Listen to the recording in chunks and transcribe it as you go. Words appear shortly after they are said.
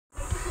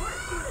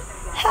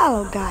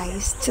Hello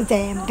guys,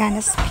 today I'm gonna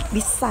speak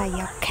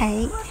Bisaya,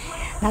 okay?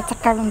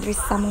 Natakaroon rin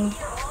sa mong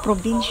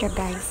probinsya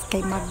guys,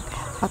 kay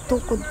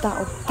magpatukod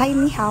ta og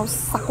tiny house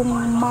sa kong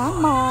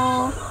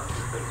mama.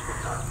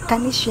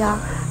 Kani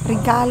siya,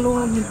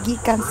 regalo ni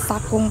gikan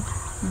sa kong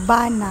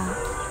bana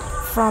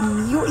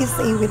from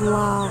USA with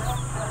love.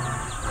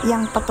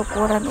 Yang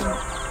patukuran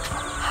og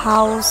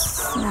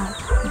house na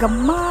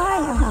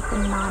gamay ang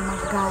akong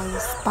mama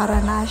guys, para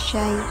na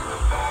siya'y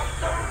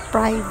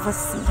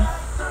privacy.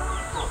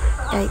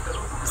 Kay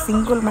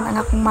single man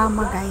ang akong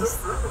mama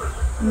guys,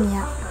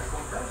 niya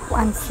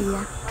kuan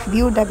siya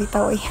byuda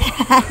bitaw eh.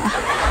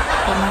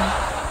 Kanang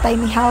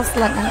tiny house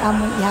lang ang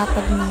among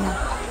ihatag niya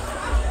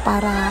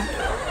para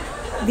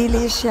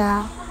dili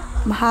siya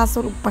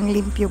mahasol og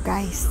panglimpyo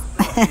guys.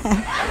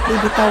 Di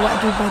bitaw wa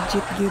jud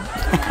budget gyud.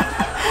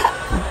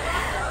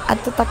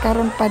 At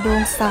karon pa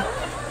dong sa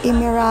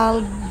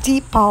Emerald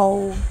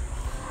Depot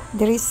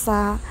diri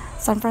sa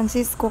San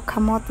Francisco,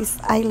 Camotes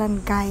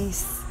Island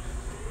guys.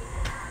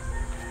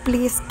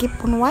 Please keep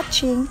on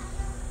watching.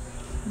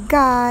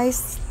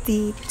 Guys,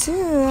 stay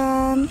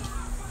tuned.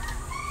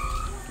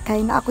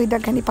 Kaya na ako'y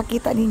daghan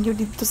ipakita ninyo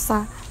dito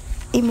sa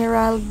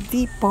Emerald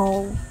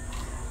Depot.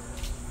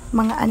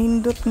 Mga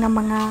anindot nga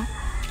mga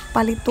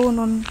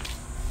palitunon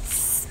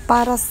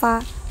para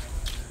sa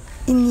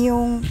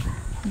inyong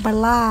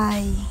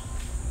balay.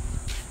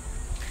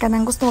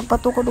 Kanang gusto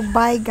magpatukod og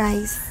bahay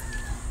guys,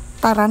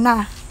 tara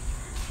na.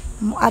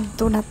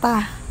 Muadto na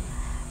ta.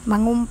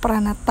 Mangumpra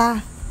na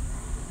ta.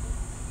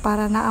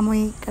 Para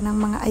naamoy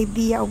kanang mga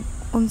idea og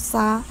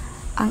unsa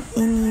ang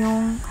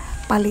inyong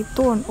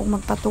paliton og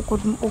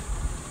magpatukod mo og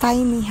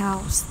tiny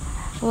house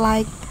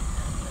like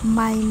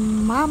my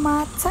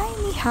mama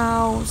tiny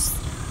house.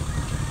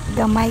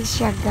 Gamay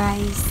siya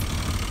guys,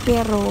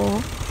 pero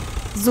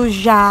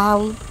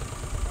social.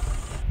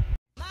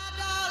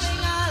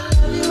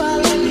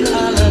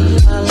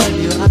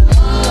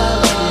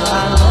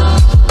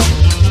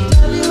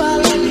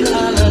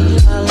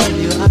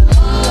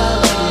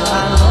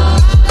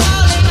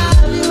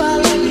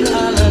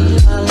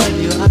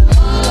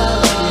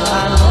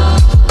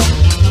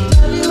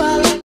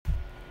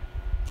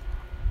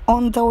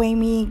 On the way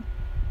mi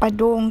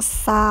padung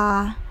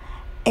sa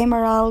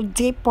Emerald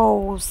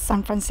Depot,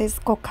 San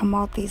Francisco,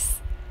 Camotes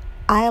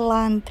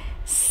Island,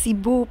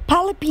 Cebu,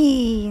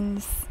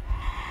 Philippines.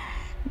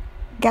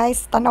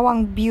 Guys,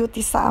 tanawang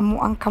beauty sa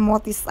amo ang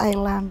Camotes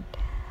Island.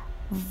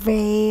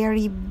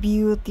 Very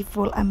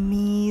beautiful,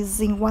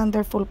 amazing,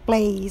 wonderful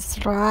place,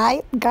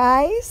 right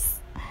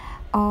guys?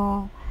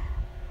 Oh,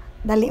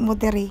 dali mo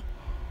diri.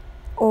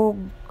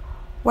 Og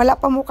wala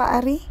pa mo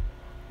kaari,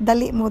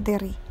 dali mo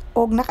diri.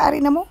 Og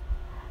nakaari na mo,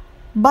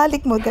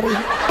 balik mo diri.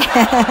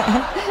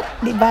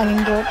 Di ba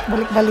nindot,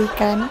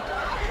 balik-balikan.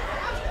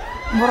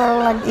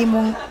 Mura lang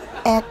imong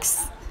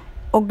ex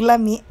og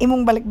lami,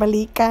 imong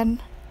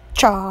balik-balikan.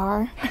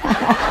 Char.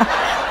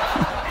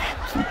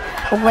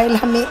 Og way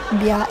lami,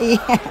 biyae.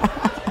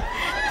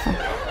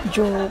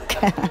 Joke.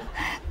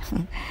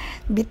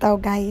 Bitaw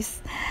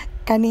guys,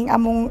 kaning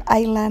among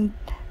island,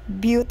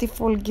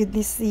 beautiful gyud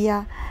ni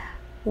siya.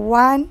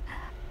 One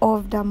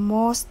of the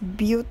most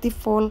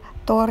beautiful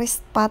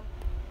tourist spot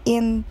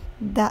in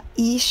the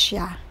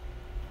Asia.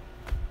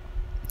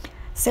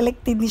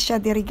 Selected ni siya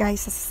diri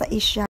guys sa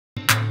Asia.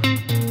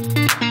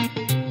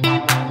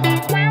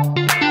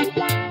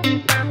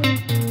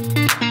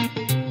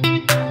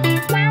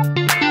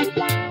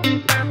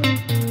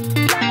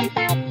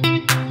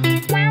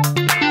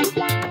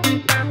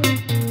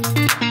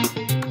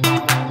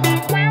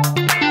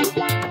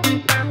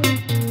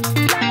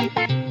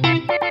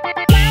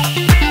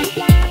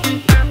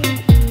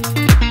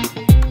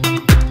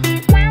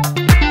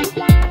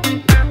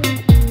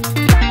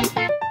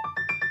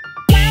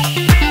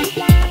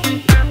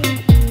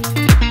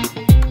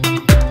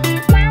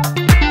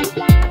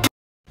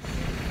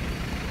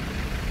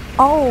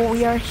 Oh,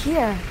 we are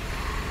here.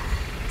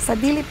 Sa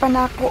dili pa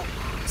nako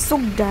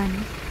sugdan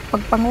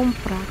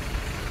pagpangumpra.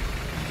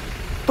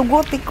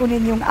 Tuguti ko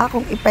ninyong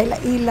akong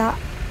ipailaila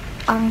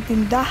ang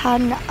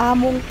tindahan nga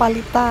among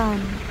palitan.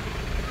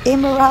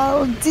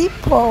 Emerald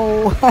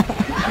Depot.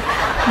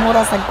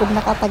 Mura sad kog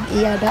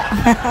nakatag-iya da.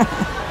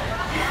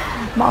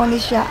 Mao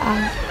ni siya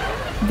ang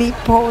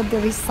depot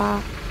diri sa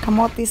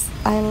Camotes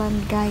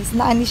Island guys.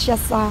 Naani siya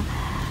sa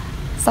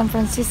San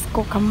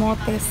Francisco,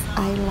 Camotes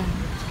Island.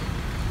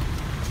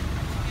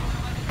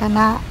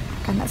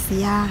 Kana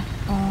siya,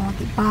 oh,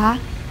 di ba?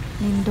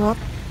 Nindot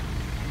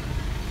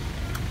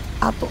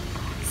ato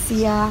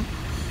siya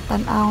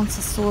tan-awon sa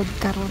sud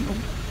karon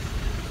og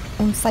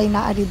unsay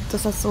naa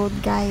didto sa sud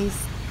guys.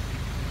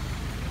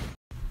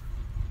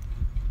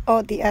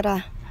 Oh, di ara,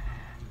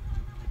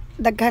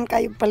 daghan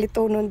kayo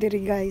palitonon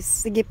diri guys.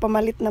 Sige,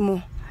 pamalit na mo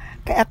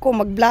kay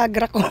ako mag-vlog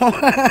ra ko.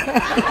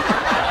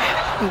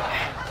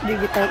 Di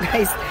bitaw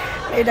guys,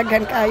 ay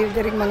daghan kayo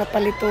diri mga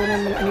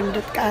palitonon, mga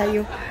anindot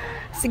kayo.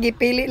 Sige,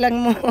 pili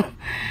lang mo.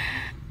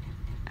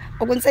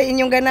 O kung sa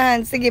inyong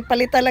ganahan, sige,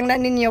 palita lang na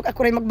ninyo. Ako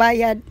rin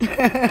magbayad.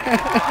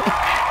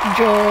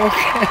 Joke.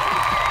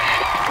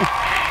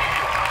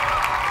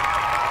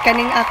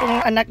 Kaning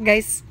akong anak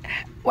guys,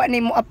 wa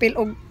ni mo apil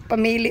og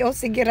pamili o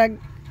sige rag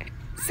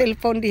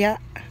cellphone diha.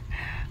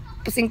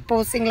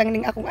 Pusing-pusing lang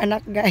ning akong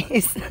anak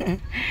guys.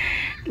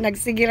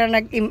 Nagsigira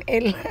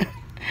nag-email.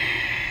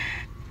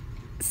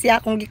 Siya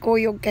akong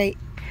gikuyog kay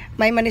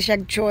may man ni siya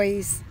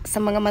choice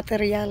sa mga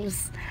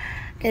materials.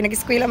 Kay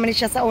nag-eskwela man ni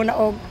siya sa una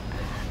og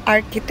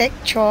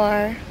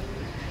architecture.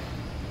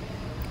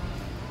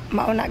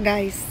 Mauna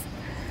guys.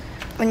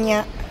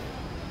 Unya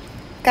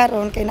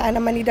karon kay naa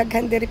naman ni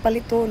daghan diri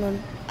palitonon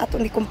ato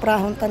ni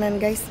kumprahon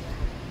tanan guys.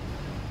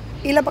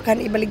 Ila ba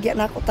kan ibaligya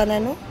na ako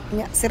tanan no?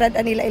 Nya sirad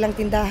nila ilang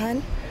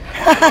tindahan.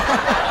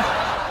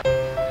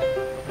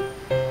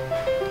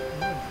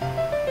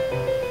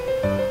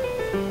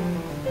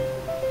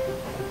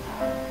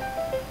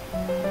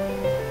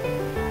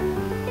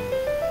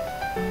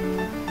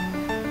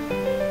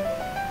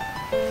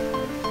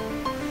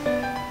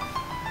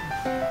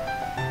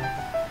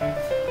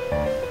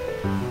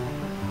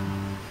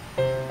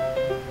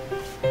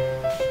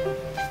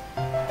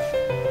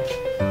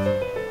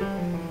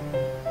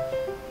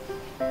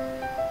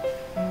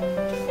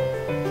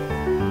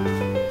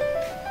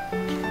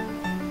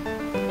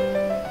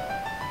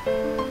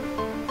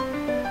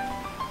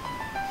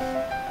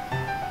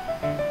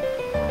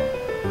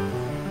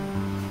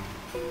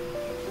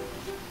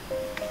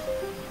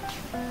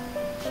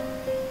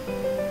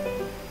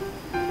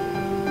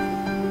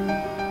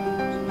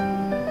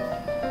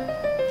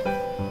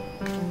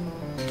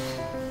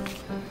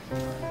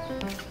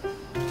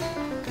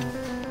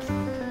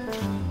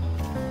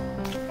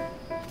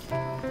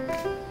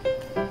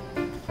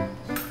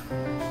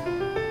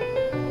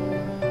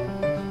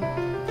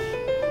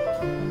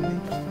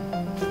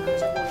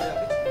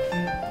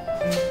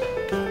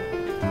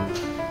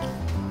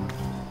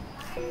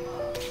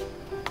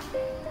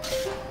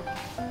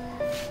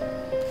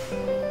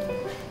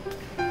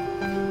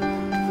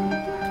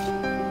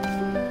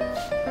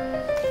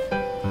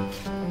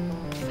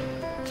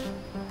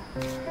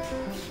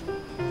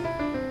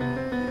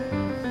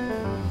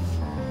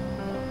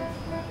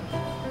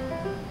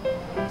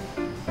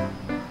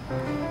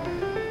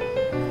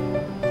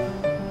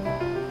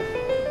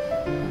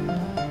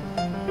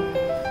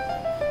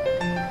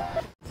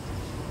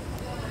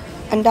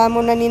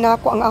 Andamo na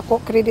ninako ang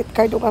ako credit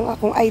card ug ang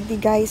akong ID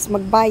guys.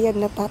 Magbayad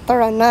na ta.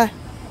 Tara na.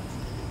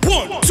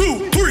 1,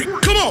 2, 3,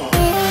 come on!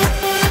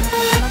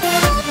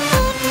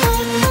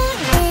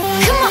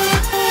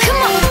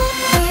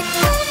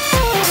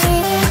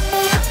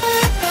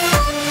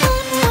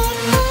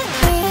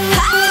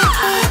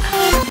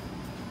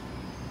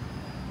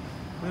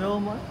 Kuya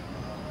Omar,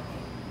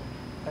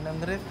 kanang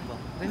ref ba?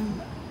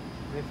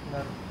 Ref na.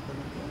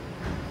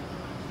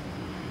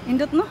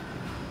 Indot no?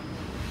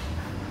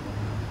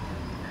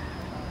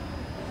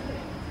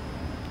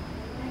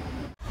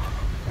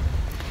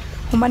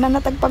 Humana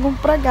na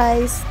tagpagumpra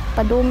guys.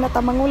 Padung na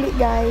tamanguli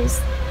guys.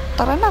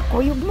 Tara na,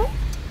 kuyog mo.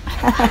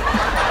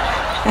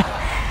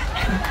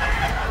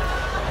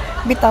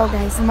 Bitaw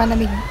guys,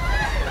 manamig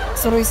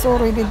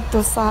suroy-suroy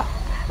dito sa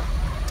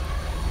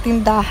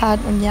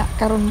tindahan unya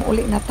karon mo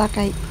uli na ta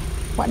kay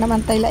wa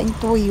naman tay laing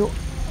tuyo.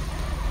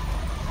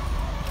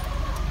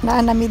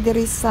 Naa nami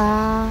diri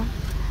sa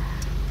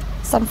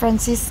San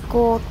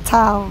Francisco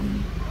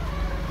town.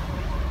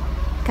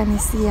 Kani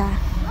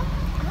siya.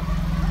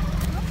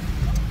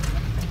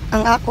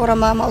 Ang ako ra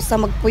mama usa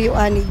magpuyo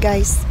ani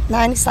guys.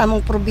 Naani sa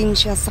among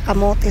probinsya sa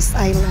Camotes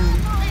Island.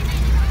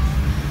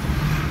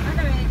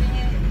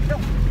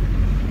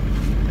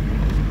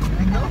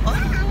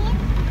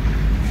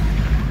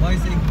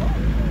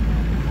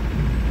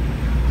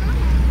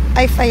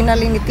 Ay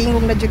finally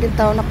nitingog na jud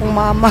taon akong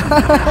mama.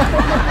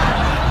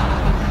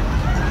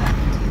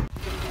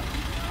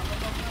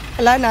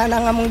 Ala na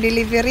nga mong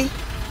delivery.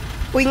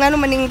 Uy nga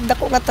naman ning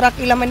dako nga truck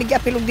ila man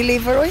giapil og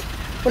deliver oy.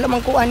 Wala man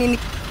ko ani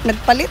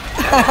nagpalit.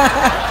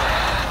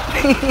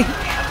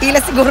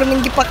 Ila siguro ning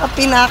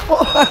gipakapin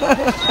ako.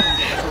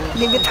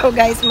 Bitaw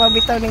guys,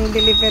 mabitaw ning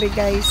delivery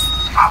guys.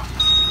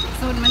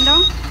 Sud man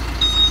dong.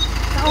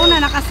 Sa una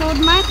nakasud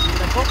man.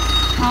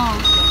 Oh.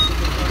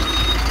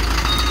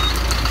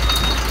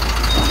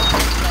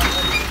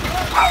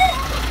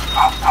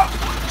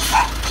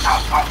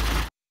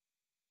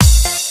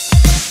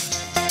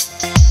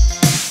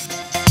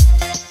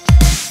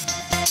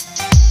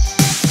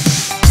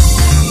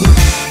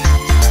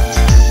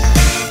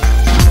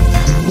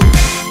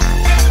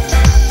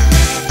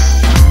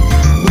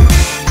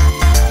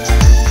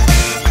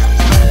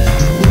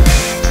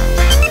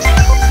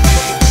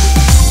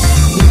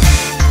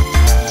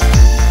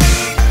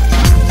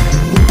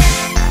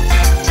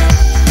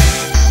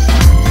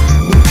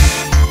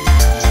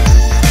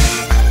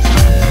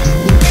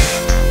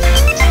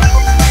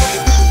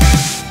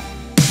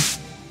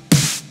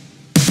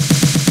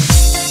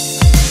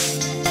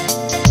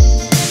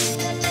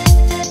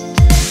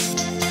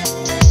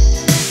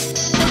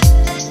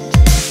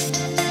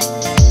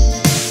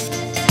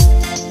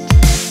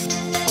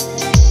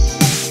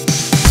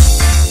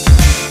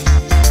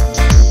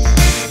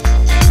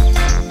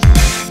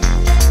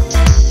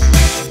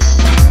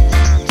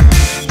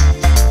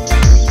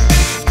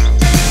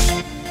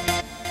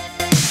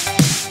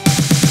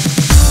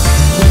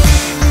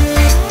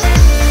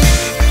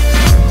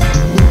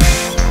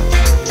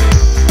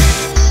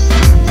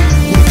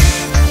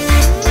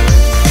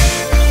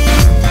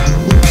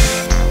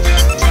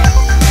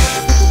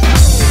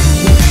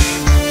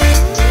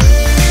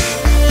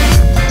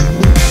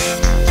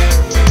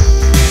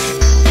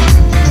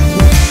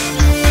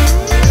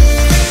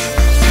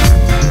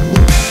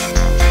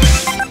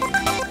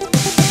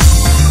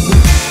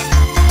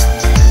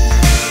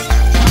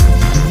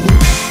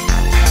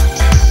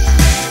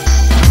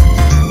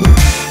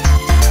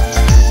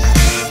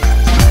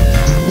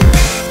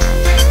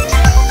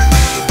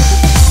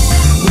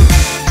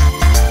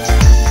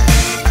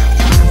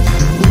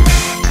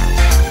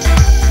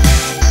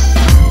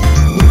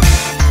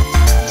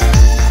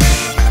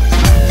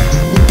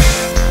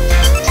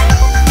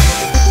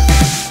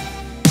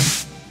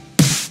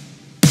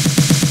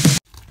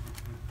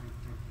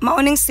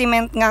 Muning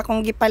cement nga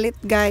akong gipalit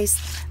guys.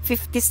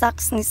 50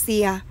 sacks ni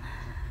siya.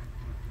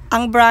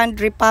 Ang brand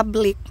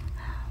Republic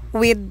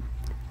with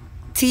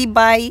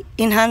Tibay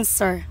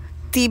enhancer.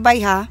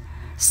 Tibay ha.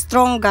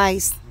 Strong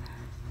guys.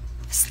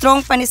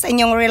 Strong pa ni sa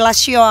inyong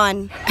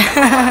relasyon.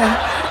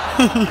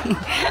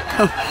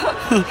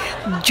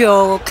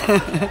 Joke.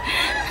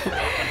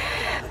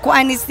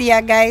 Kuan ni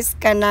siya guys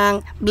kanang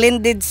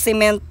blended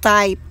cement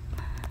type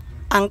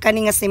ang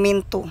kani nga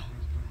semento.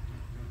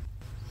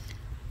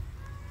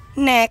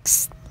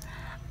 Next,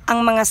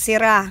 ang mga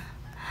sira.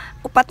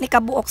 Upat ni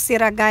kabuok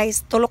sira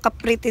guys, tulo ka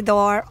pretty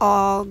door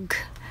og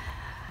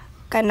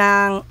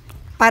kanang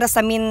para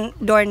sa main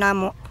door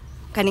namo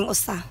kaning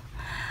usa.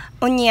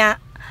 Unya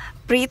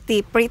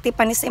pretty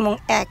pa ni sa imong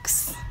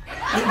ex,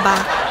 di ba?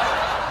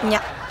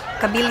 Unya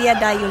kabilya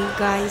dayon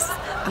guys.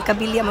 Ang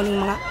kabilya mo ning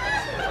mga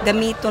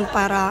gamiton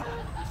para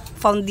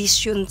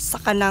foundation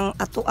sa kanang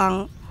ato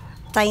ang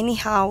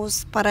tiny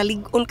house para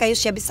ligon kayo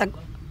siya bisag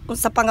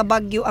unsa pa nga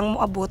bagyo ang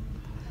moabot.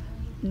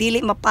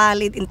 Dili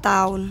mapalid in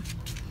town.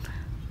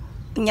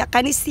 Nya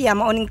kani siya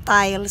mauning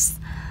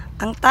tiles.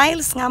 Ang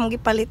tiles nga mong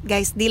gipalit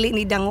guys, dili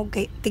ni dangog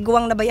kay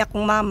tiguang na bay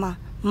akong mama.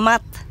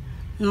 Mat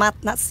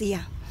na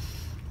siya.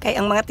 Kay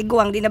ang mga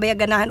tiguang di na bay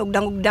ganahan og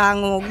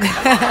dangog-dangog.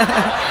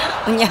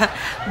 Nya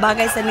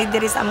bagay sa ni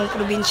diri sa among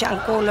probinsya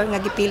ang color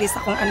nga gipili sa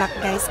akong anak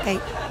guys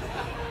kay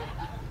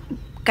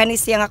kani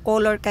siya nga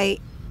color kay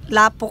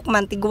lapok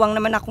man tiguang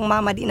naman akong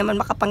mama di naman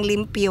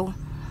makapanglimpyo.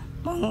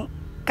 Mong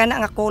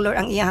kana nga color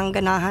ang iyang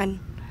ganahan.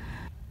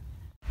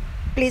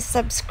 Please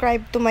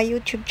subscribe to my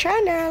YouTube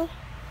channel.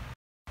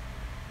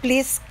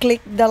 Please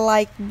click the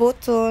like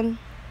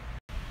button.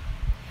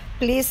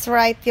 Please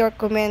write your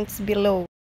comments below.